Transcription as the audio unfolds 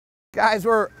Guys,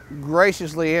 we're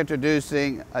graciously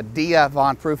introducing Adia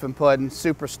von Pruffenpudden,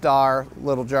 superstar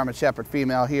little German Shepherd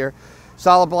female here.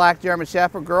 Solid black German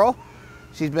Shepherd girl.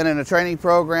 She's been in a training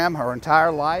program her entire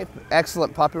life.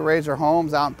 Excellent puppy raiser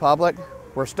homes out in public.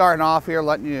 We're starting off here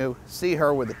letting you see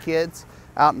her with the kids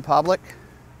out in public.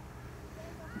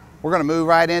 We're gonna move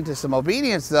right into some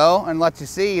obedience though and let you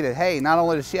see that, hey, not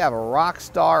only does she have a rock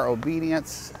star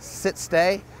obedience sit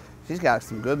stay, she's got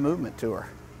some good movement to her.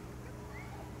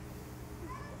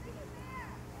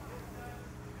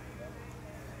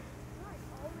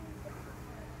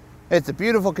 It's a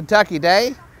beautiful Kentucky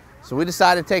day, so we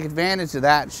decided to take advantage of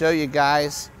that and show you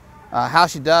guys how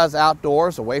she does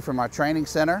outdoors away from our training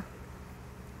center.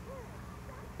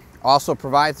 Also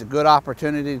provides a good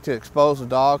opportunity to expose the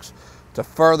dogs to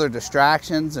further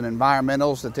distractions and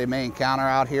environmentals that they may encounter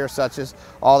out here, such as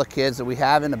all the kids that we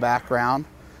have in the background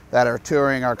that are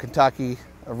touring our Kentucky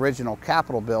original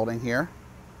Capitol building here.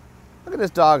 Look at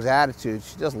this dog's attitude.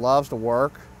 She just loves to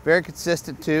work. Very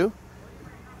consistent too.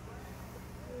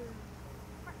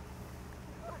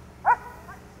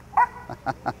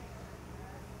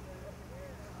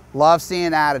 Love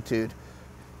seeing attitude.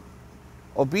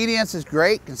 Obedience is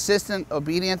great. Consistent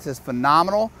obedience is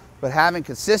phenomenal, but having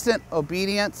consistent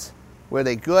obedience with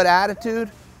a good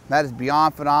attitude, that is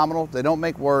beyond phenomenal. They don't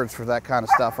make words for that kind of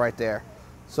stuff right there.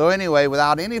 So anyway,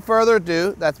 without any further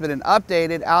ado, that's been an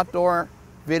updated outdoor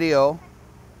video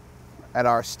at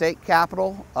our state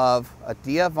capitol of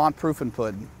Adia von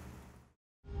Pruffenpudden.